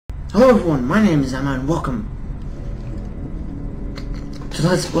Hello everyone, my name is Emma and welcome to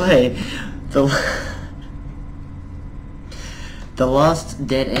Let's Play the Last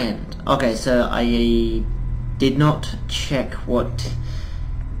DeadEnd. Okay, so I did not check what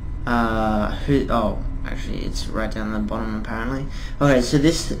actually it's right down the bottom apparently. Okay, so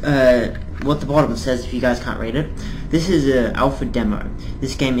this what the bottom says, if you guys can't read it, this is an alpha demo.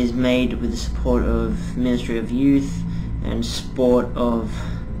 This game is made with the support of Ministry of Youth and Sport of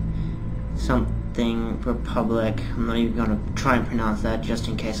something Republic. I'm not even going to try and pronounce that just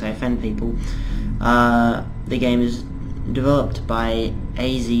in case I offend people. The game is developed by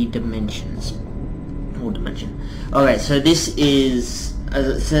AZ Dimensions. Or Dimension. Okay, so this is, as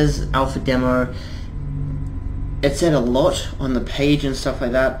it says, alpha demo. It said a lot on the page and stuff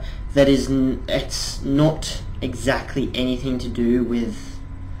like that. It's not exactly anything to do with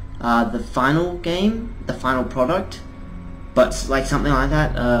the final game, the final product. But like something like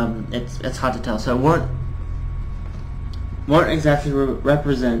that, it's hard to tell. So it won't exactly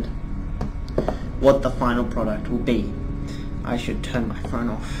represent what the final product will be. I should turn my phone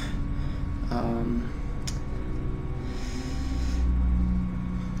off.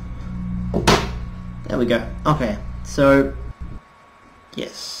 There we go. Okay, so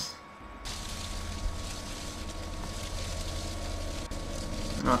yes.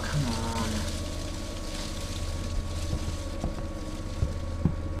 Oh, come on.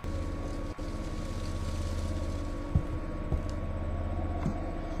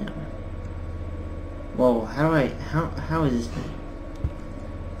 Whoa, how is this thing?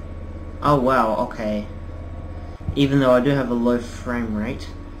 Oh wow, okay. Even though I do have a low frame rate.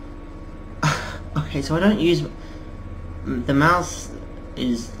 Okay, so I don't use... The mouse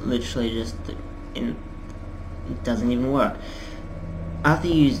is literally just... It doesn't even work. I have to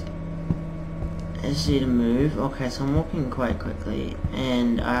use SG to move. Okay, so I'm walking quite quickly.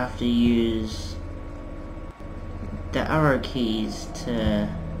 And I have to use the arrow keys to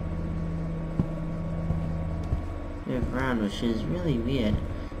move around, which is really weird.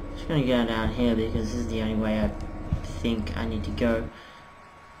 I'm just gonna go down here because this is the only way I think I need to go.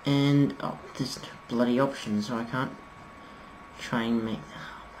 And oh, there's no bloody option, so I can't try and make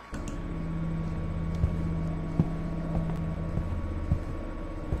that.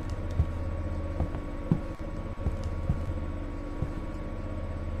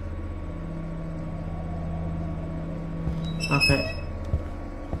 Oh my god. Okay.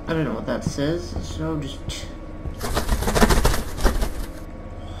 I don't know what that says, so I'll just...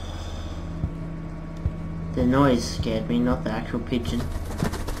 The noise scared me, not the actual pigeon.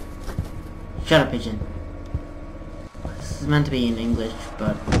 Shut up, pigeon. This is meant to be in English,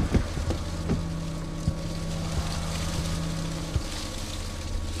 but...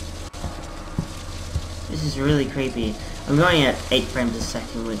 This is really creepy. I'm going at 8 frames a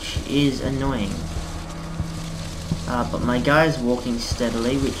second, which is annoying. But my guy's walking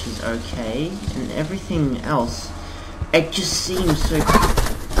steadily, which is okay. And everything else, it just seems so...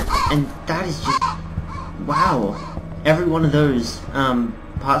 And that is just... Wow. Every one of those,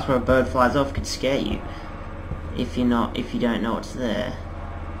 parts where a bird flies off could scare you if you don't know it's there.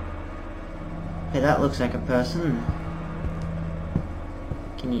 Okay, that looks like a person.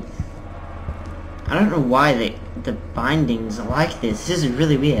 Can you... I don't know why the bindings are like this. This is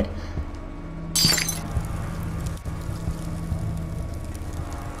really weird.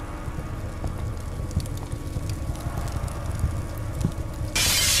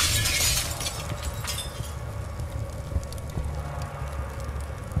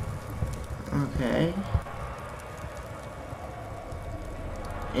 Okay.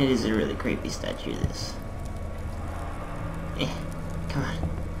 It is a really creepy statue, this. Come on.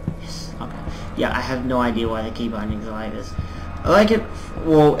 Yes, okay. Yeah, I have no idea why the key bindings are like this. I like it,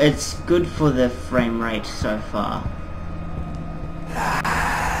 well, it's good for the frame rate so far.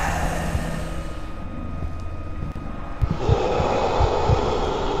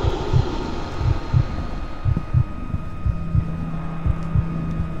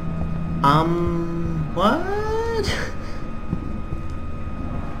 What?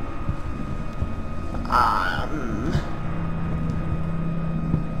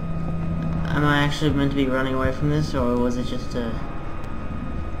 Am I actually meant to be running away from this, or was it just a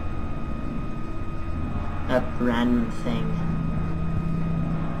random thing?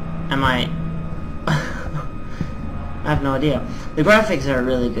 Am I... I have no idea. The graphics are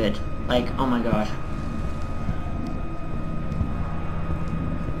really good. Like, oh my god.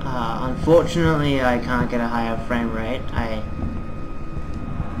 Unfortunately, I can't get a higher frame rate.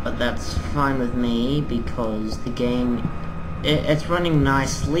 But that's fine with me because the game, it's running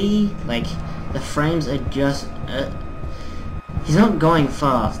nicely. Like the frames are just. He's not going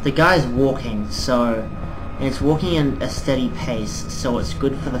fast. The guy's walking, so... And it's walking at a steady pace, so it's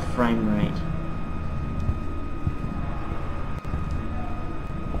good for the frame rate.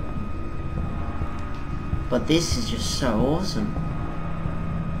 But this is just so awesome.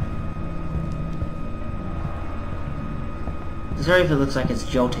 Sorry if it looks like it's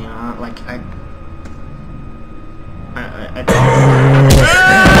jolting.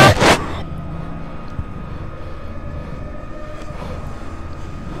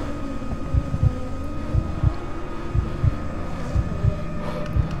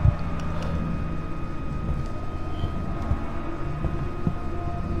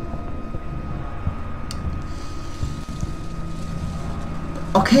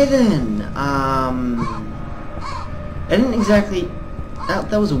 Okay then. I didn't exactly.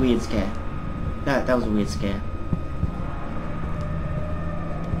 That was a weird scare. That was a weird scare.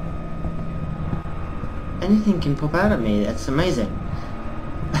 Anything can pop out at me. That's amazing.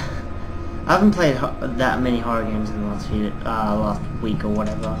 I haven't played that many horror games in the last week or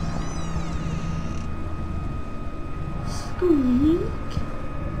whatever. Squeak.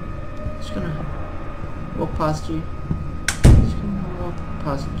 Just gonna walk past you. Just gonna walk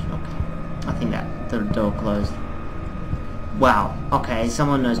past you. Okay. I think that the door closed. Wow. Okay.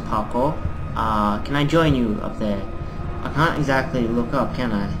 Someone knows parkour. Can I join you up there? I can't exactly look up,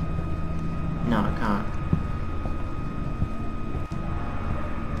 can I? No, I can't.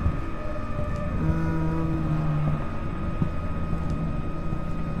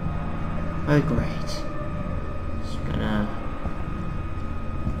 Oh great. Just gonna...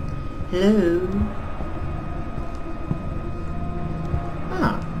 Hello?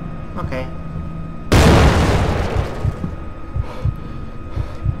 Ah, okay.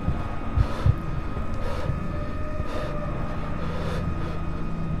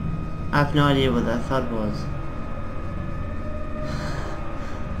 I have no idea what that thud was.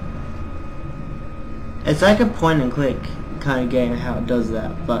 It's like a point and click kind of game how it does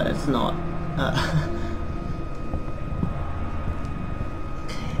that, but it's not.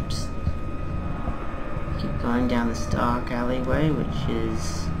 Okay, just keep going down this dark alleyway, which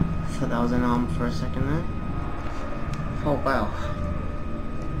is... I thought that was an arm for a second there. Oh wow.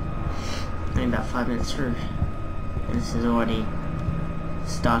 Only about 5 minutes through, and this is already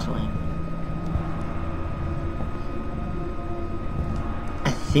startling.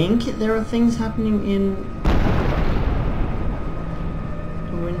 I think there are things happening in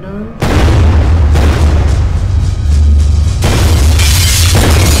the window.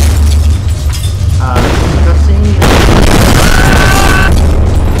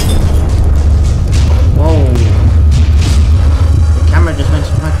 Whoa. The camera just went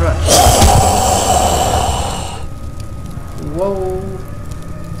to my crutch. Whoa.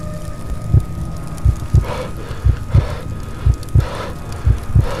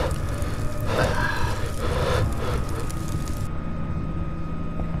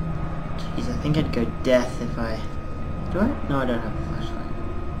 Jeez, I think I'd go death if I... Do I? No, I don't have a flashlight.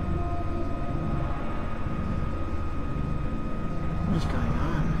 What is going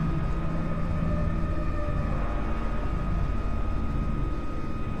on?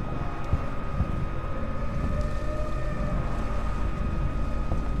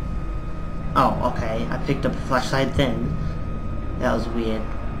 Oh, okay. I picked up a flashlight then. That was weird.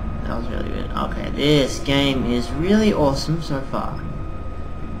 That was really weird. Okay, this game is really awesome so far.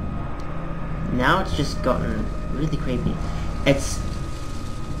 Now it's just gotten really creepy.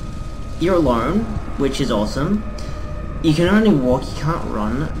 You're alone, which is awesome. You can only walk, you can't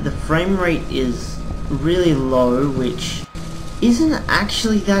run. The frame rate is really low, which isn't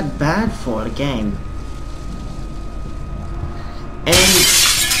actually that bad for a game. And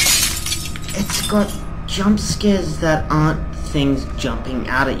it's got jump scares that aren't things jumping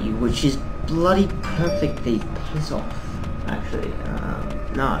out at you, which is bloody perfectly piss off, actually.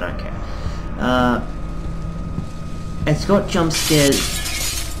 No, I don't care. It's got jump scares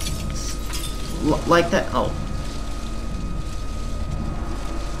like that. Oh.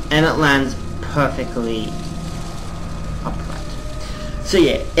 And it lands perfectly upright. So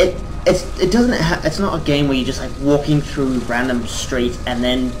yeah, it's not a game where you're just like walking through random streets and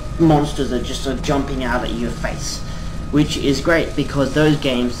then monsters are just jumping out at your face, which is great because those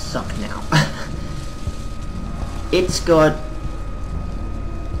games suck now. It's got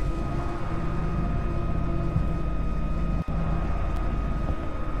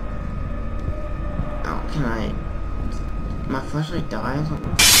can I... My flashlight die or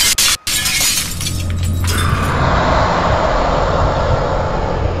something?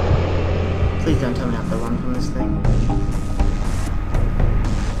 Please don't tell me I have to run from this thing.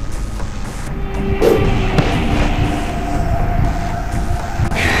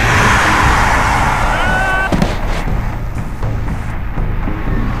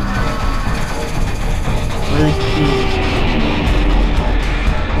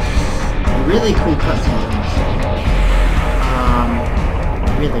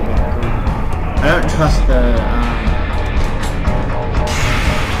 really, really cool. I don't trust the,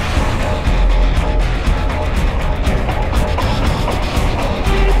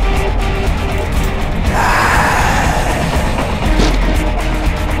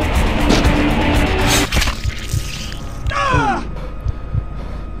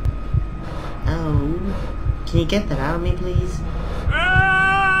 Can you get that out of me, please?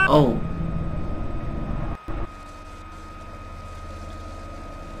 Oh.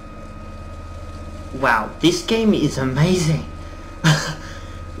 Wow, this game is amazing.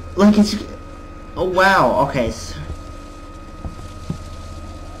 Like it's... Oh wow, okay. So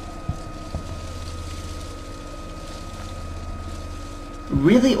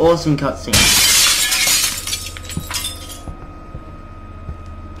really awesome cutscene.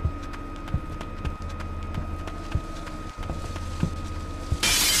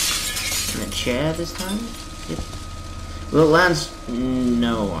 Chair this time? Yep. Will it land?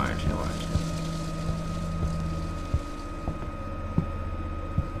 No, alright, no, alright.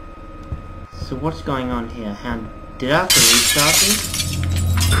 So what's going on here? Did I have to restart this?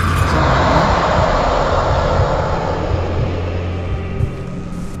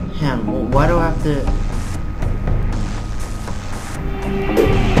 Why do I have to...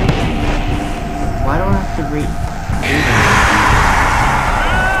 Why do I have to do that?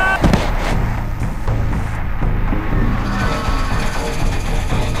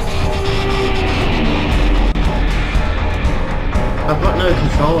 I've got no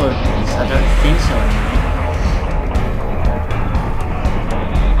control over this, I don't think so anyway.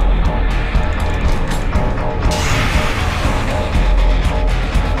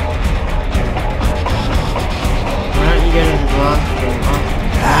 Why don't you go to the last thing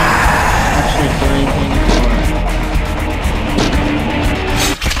actually do anything for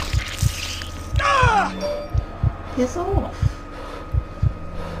it? Piss off.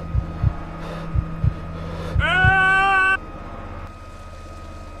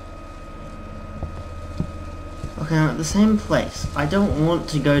 Okay, I'm at the same place. I don't want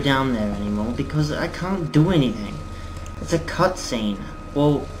to go down there anymore because I can't do anything. It's a cutscene.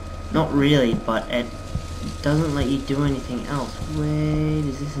 Well, not really, but it doesn't let you do anything else. Wait,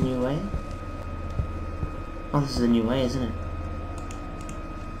 is this a new way? Oh, this is a new way, isn't it?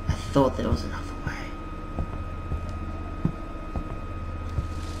 I thought there was another way.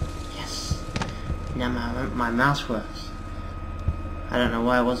 Yes. Now my mouse works. I don't know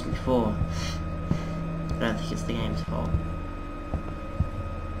why it wasn't before. I don't think it's the game's fault.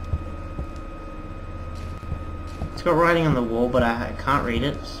 It's got writing on the wall, but I can't read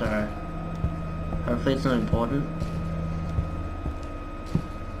it, so hopefully it's not important.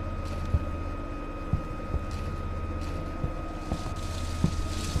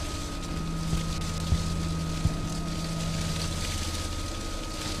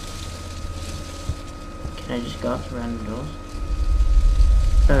 Can I just go up to random doors?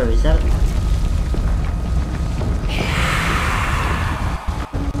 Oh, is that it?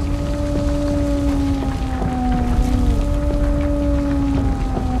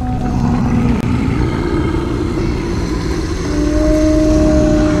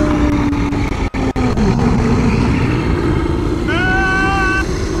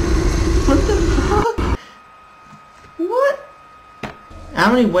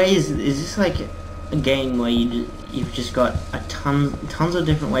 How many ways is this? Like a game where you've just got tons of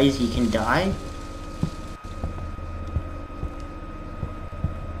different ways you can die?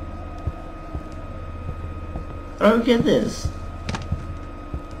 I don't get this.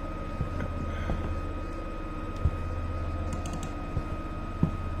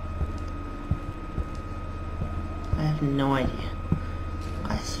 I have no idea.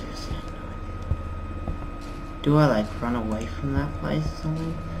 I seriously have no idea. Do I like run away from that place or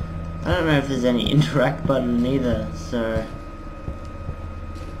something? I don't know if there's any interact button either, so...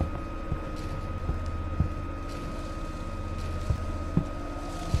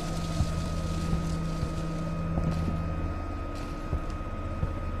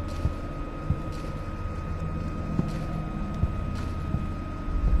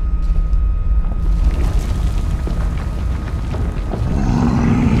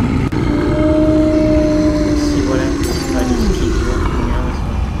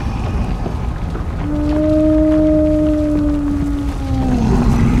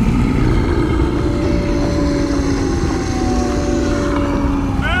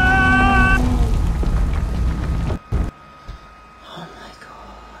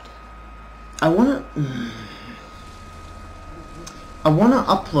 I wanna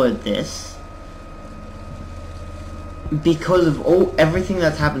upload this because of everything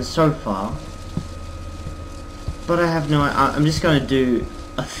that's happened so far, but I have no. I'm just gonna do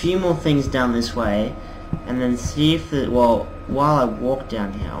a few more things down this way, and then see if the, well, while I walk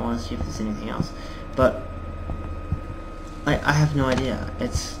down here, I want to see if there's anything else. But I have no idea.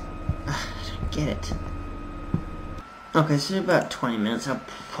 It's I don't get it. Okay, so about 20 minutes. I'll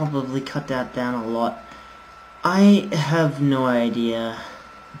probably cut that down a lot. I have no idea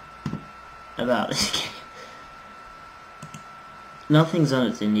about this game. Nothing's on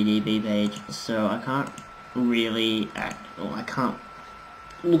its IndieDB page, so I can't really I can't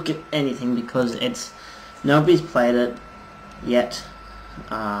look at anything because nobody's played it yet.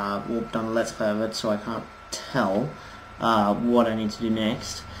 We've done a Let's Play of it, so I can't tell what I need to do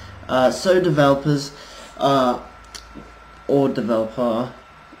next. So developers, or developer,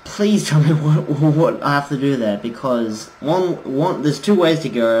 please tell me what I have to do there, because one there's two ways to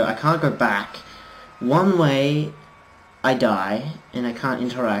go. I can't go back. One way, I die and I can't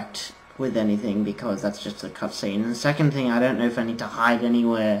interact with anything because that's just a cutscene. And the second thing, I don't know if I need to hide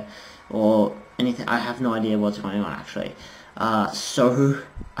anywhere or anything. I have no idea what's going on actually. So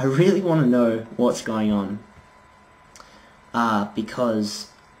I really want to know what's going on. Because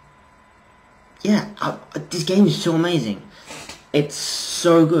yeah, this game is so amazing. It's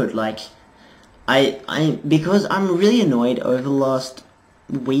so good. Like because I'm really annoyed over the last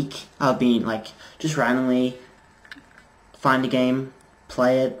week. I've been like just randomly find a game,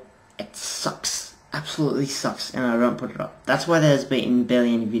 play it. It sucks, absolutely sucks, and I don't put it up. That's why there's been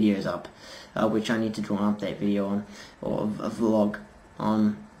barely any videos up, which I need to do an update video on, or a vlog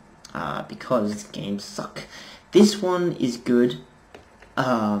on, because games suck. This one is good.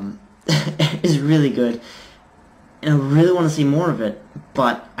 It's really good, and I really want to see more of it,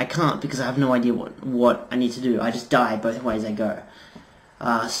 but I can't because I have no idea what I need to do. I just die both ways I go.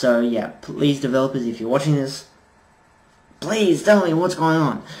 So yeah, please developers, if you're watching this, please tell me what's going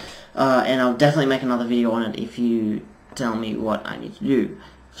on. And I'll definitely make another video on it if you tell me what I need to do.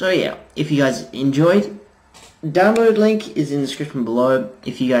 So yeah, if you guys enjoyed, download link is in the description below.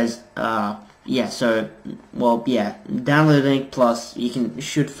 If you guys, yeah, so, well, yeah, download link, plus you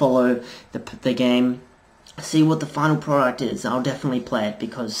should follow the game, see what the final product is. I'll definitely play it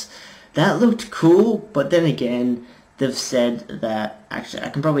because that looked cool, but then again, they've said that, actually, I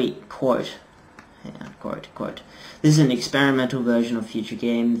can probably quote, yeah, quote, this is an experimental version of future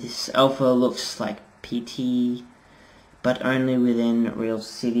game. This alpha looks like PT, but only within Real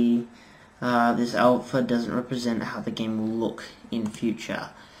City. This alpha doesn't represent how the game will look in future.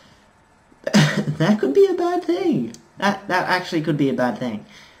 That could be a bad thing. That actually could be a bad thing.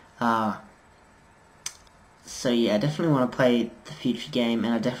 So yeah, I definitely want to play the future game,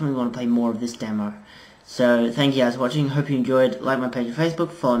 and I definitely want to play more of this demo. So thank you guys for watching. Hope you enjoyed. Like my page on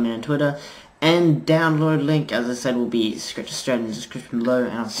Facebook, follow me on Twitter, and download link, as I said, will be straight in the description below.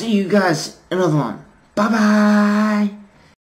 And I'll see you guys in another one. Bye bye.